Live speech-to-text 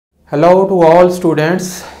Hello to all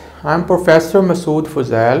students. I am Professor Masood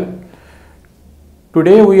Fuzail.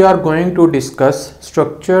 Today we are going to discuss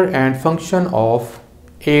structure and function of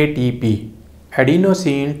ATP,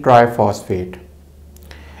 adenosine triphosphate.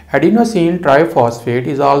 Adenosine triphosphate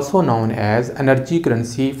is also known as energy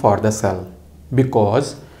currency for the cell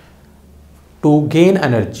because to gain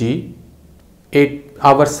energy,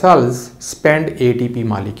 our cells spend ATP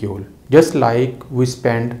molecule, just like we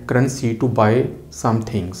spend currency to buy some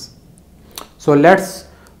things. So let's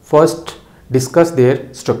first discuss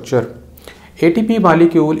their structure. ATP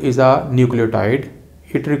molecule is a nucleotide.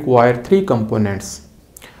 It requires three components.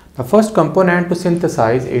 The first component to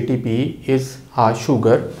synthesize ATP is a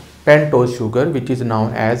sugar, pentose sugar, which is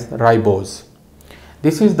known as ribose.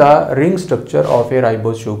 This is the ring structure of a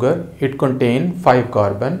ribose sugar. It contains 5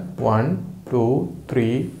 carbon, 1, 2,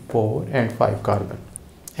 3, 4 and 5 carbon,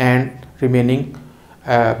 and remaining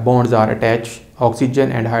bonds are attached.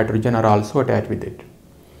 Oxygen and hydrogen are also attached with it.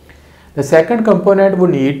 The second component we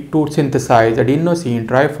need to synthesize adenosine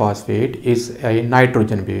triphosphate is a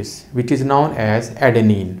nitrogen base, which is known as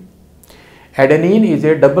adenine. Adenine is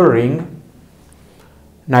a double ring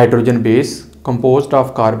nitrogen base composed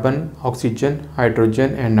of carbon, oxygen,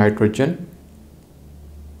 hydrogen and nitrogen.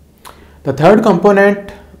 The third component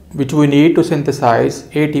which we need to synthesize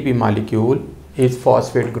ATP molecule is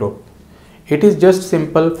phosphate group. It is just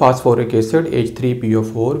simple phosphoric acid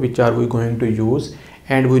H3PO4 which are we going to use,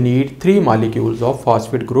 and we need 3 molecules of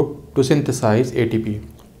phosphate group to synthesize ATP.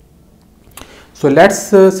 So let's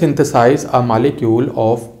synthesize a molecule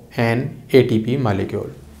of an ATP molecule.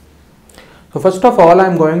 So first of all I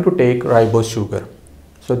am going to take ribose sugar.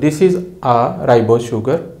 So this is a ribose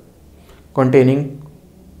sugar containing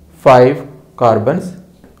 5 carbons,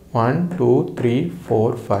 1, 2, 3,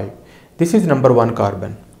 4, 5. This is number 1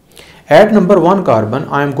 carbon. At number 1 carbon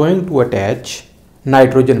I am going to attach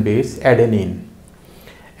nitrogen base adenine.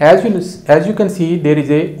 As you can see, there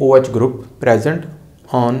is a OH group present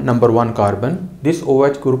on number 1 carbon. This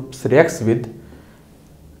OH group reacts with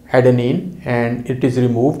adenine and it is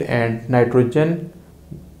removed, and nitrogen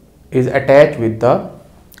is attached with the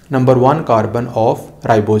number 1 carbon of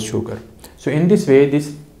ribose sugar. So in this way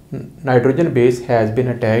this nitrogen base has been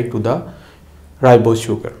attached to the ribose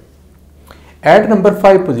sugar. At number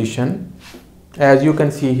 5 position, as you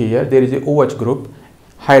can see here, there is a OH group.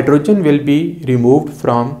 Hydrogen will be removed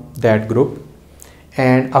from that group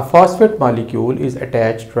and a phosphate molecule is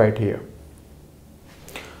attached right here.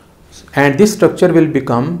 And this structure will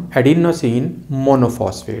become adenosine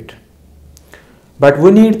monophosphate. But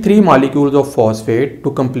we need 3 molecules of phosphate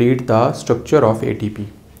to complete the structure of ATP.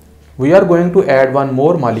 We are going to add one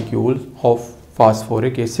more molecule of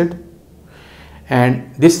phosphoric acid,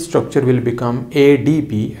 and this structure will become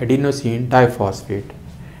ADP, adenosine diphosphate.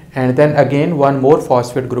 And then again one more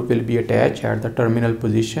phosphate group will be attached at the terminal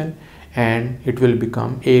position and it will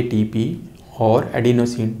become ATP or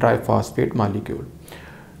adenosine triphosphate molecule.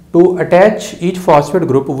 To attach each phosphate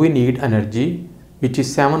group we need energy, which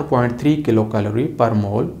is 7.3 kilocalorie per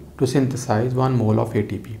mole to synthesize 1 mole of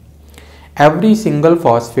ATP. Every single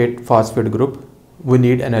phosphate group we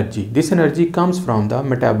need energy. This energy comes from the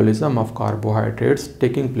metabolism of carbohydrates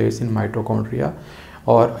taking place in mitochondria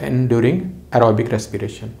or during aerobic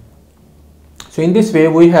respiration. So in this way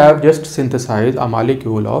we have just synthesized a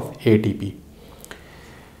molecule of ATP.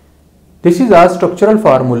 This is a structural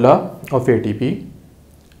formula of ATP.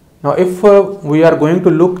 Now if we are going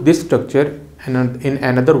to look this structure in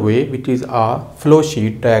another way, which is a flow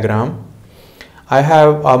sheet diagram, I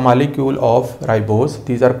have a molecule of ribose.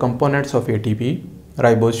 These are components of ATP,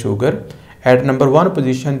 ribose sugar. At number 1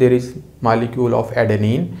 position there is molecule of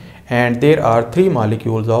adenine, and there are 3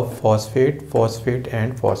 molecules of phosphate, phosphate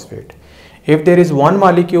and phosphate. If there is 1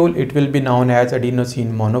 molecule, it will be known as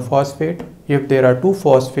adenosine monophosphate. If there are 2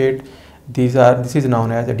 phosphate, this is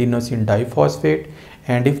known as adenosine diphosphate,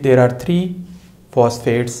 and if there are 3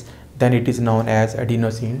 phosphates, then it is known as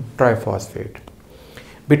adenosine triphosphate.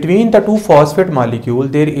 Between the 2 phosphate molecule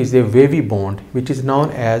there is a wavy bond which is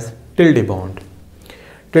known as tilde bond.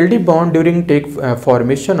 Tilde bond, during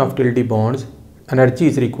formation of tilde bonds, energy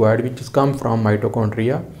is required which is come from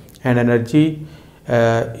mitochondria, and energy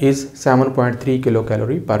is 7.3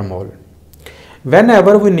 kilocalorie per mole.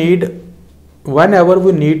 Whenever we need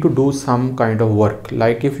to do some kind of work,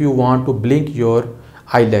 like if you want to blink your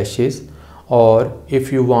eyelashes, or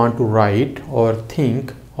if you want to write or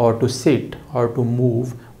think or to sit or to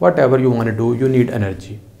move, whatever you want to do, you need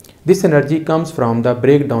energy. This energy comes from the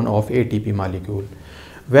breakdown of ATP molecule.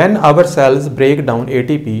 When our cells break down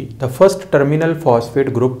ATP, the first terminal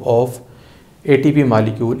phosphate group of ATP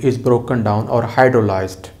molecule is broken down or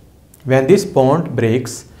hydrolyzed. When this bond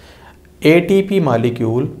breaks, ATP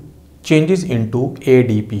molecule changes into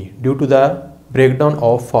ADP due to the breakdown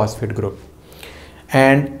of phosphate group,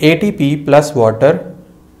 and ATP plus water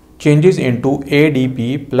changes into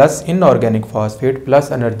ADP plus inorganic phosphate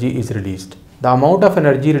plus energy is released. The amount of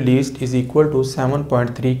energy released is equal to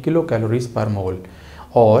 7.3 kilocalories per mole,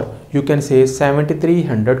 or you can say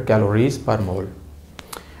 7300 calories per mole.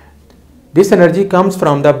 This energy comes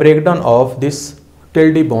from the breakdown of this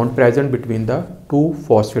tilde bond present between the two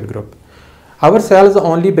phosphate group. Our cells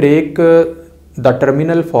only break the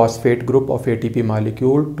terminal phosphate group of ATP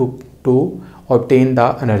molecule to obtain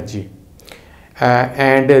the energy.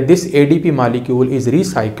 And this ADP molecule is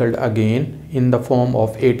recycled again in the form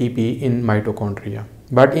of ATP in mitochondria.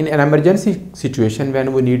 But in an emergency situation,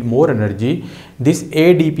 when we need more energy, this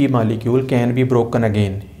ADP molecule can be broken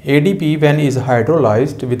again. ADP, when is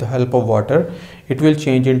hydrolyzed with the help of water, it will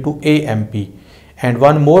change into AMP, and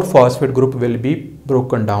one more phosphate group will be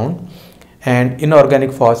broken down and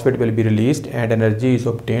inorganic phosphate will be released and energy is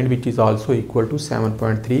obtained, which is also equal to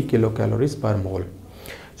 7.3 kilocalories per mole.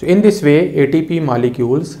 So in this way, ATP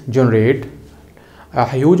molecules generate a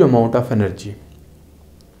huge amount of energy.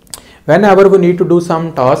 Whenever we need to do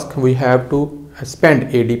some task, we have to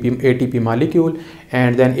spend ATP molecule,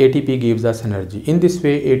 and then ATP gives us energy. In this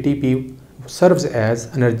way, ATP serves as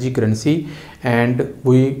energy currency and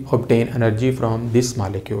we obtain energy from this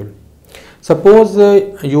molecule. Suppose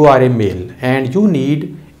you are a male and you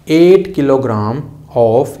need 8 kilogram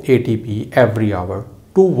of ATP every hour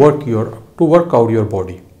to work out your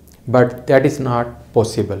body, but that is not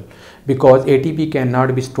possible because ATP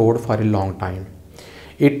cannot be stored for a long time.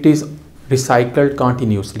 It is recycled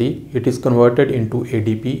continuously. It is converted into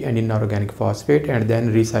ADP and inorganic phosphate and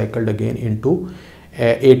then recycled again into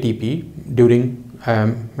ATP during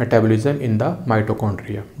metabolism in the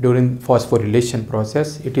mitochondria. During phosphorylation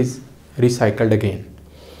process, it is recycled again,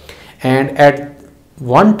 and at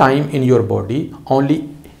one time in your body only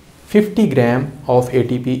 50 gram of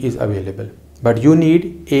ATP is available, but you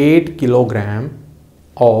need 8 kilogram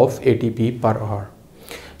of ATP per hour.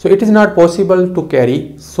 So it is not possible to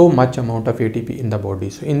carry so much amount of ATP in the body.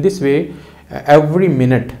 So in this way, every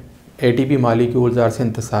minute ATP molecules are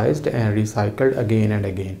synthesized and recycled again and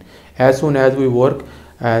again. As soon as we work,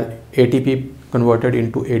 ATP converted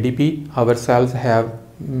into ADP, our cells have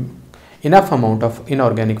enough amount of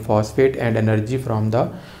inorganic phosphate and energy from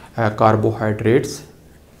the carbohydrates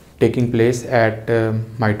taking place at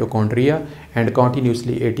mitochondria, and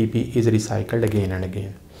continuously ATP is recycled again and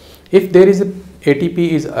again. If there is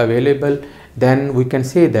ATP is available, then we can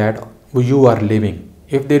say that you are living.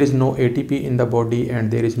 If there is no ATP in the body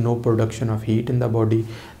and there is no production of heat in the body,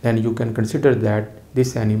 then you can consider that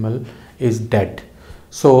this animal is dead.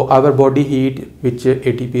 So our body heat which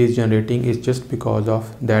ATP is generating is just because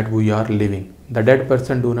of that we are living. The dead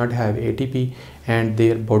person do not have ATP and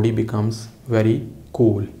their body becomes very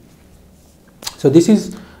cool. So this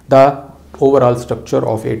is the overall structure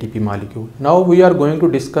of ATP molecule. Now we are going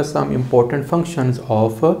to discuss some important functions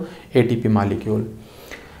of ATP molecule.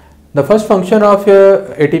 The first function of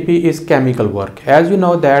ATP is chemical work. As you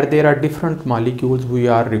know that there are different molecules we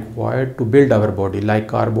are required to build our body, like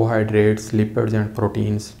carbohydrates, lipids and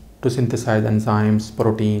proteins, to synthesize enzymes,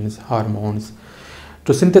 proteins, hormones.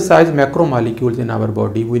 To synthesize macromolecules in our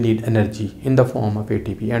body, we need energy in the form of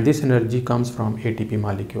ATP, and this energy comes from ATP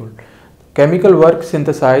molecule. Chemical work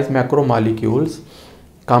synthesize macromolecules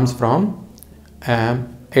comes from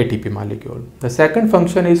ATP molecule. The second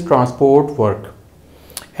function is transport work.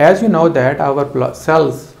 As you know that our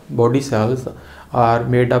cells, body cells are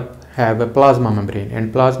made up, have a plasma membrane,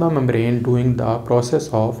 and plasma membrane doing the process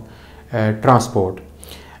of transport.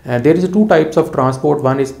 There is two types of transport.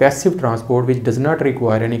 One is passive transport, which does not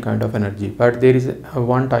require any kind of energy, but there is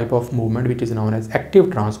one type of movement which is known as active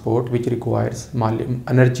transport, which requires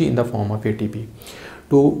energy in the form of ATP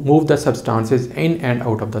to move the substances in and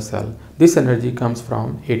out of the cell. This energy comes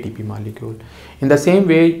from ATP molecule. In the same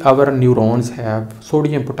way, our neurons have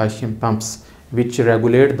sodium potassium pumps which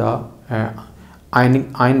regulate the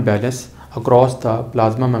ion balance across the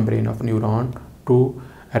plasma membrane of neuron to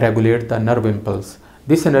regulate the nerve impulse.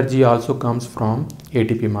 This energy also comes from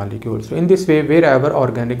ATP molecules. So in this way, wherever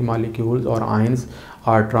organic molecules or ions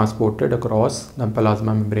are transported across the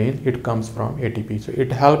plasma membrane, it comes from ATP. So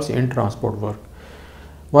it helps in transport work.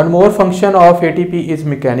 One more function of ATP is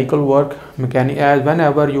mechanical work. As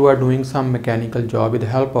whenever you are doing some mechanical job with the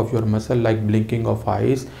help of your muscle, like blinking of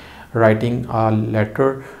eyes, writing a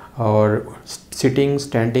letter, or sitting,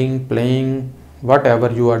 standing, playing, whatever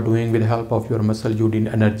you are doing with the help of your muscle, you need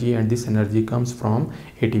energy, and this energy comes from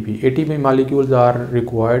ATP. ATP molecules are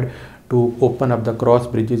required to open up the cross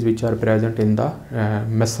bridges which are present in the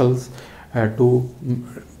muscles to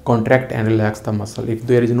contract and relax the muscle. If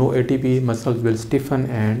there is no ATP, muscles will stiffen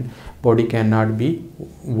and body cannot be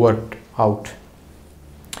worked out.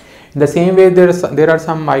 In the same way, there are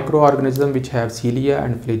some microorganisms which have cilia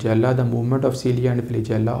and flagella. The movement of cilia and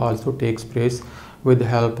flagella also takes place with the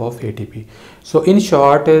help of ATP. So in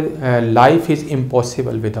short, life is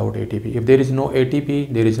impossible without ATP. If there is no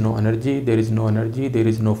ATP, there is no energy. There is no energy, there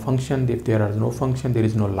is no function. If there is no function, there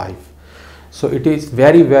is no life. So it is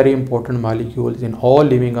very, very important molecules in all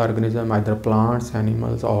living organisms, either plants,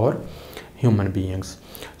 animals, or human beings.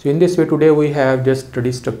 So in this way, today we have just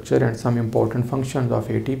studied structure and some important functions of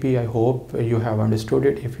ATP. I hope you have understood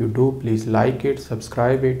it. If you do, please like it,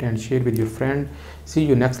 subscribe it, and share with your friend. See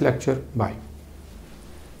you next lecture. Bye.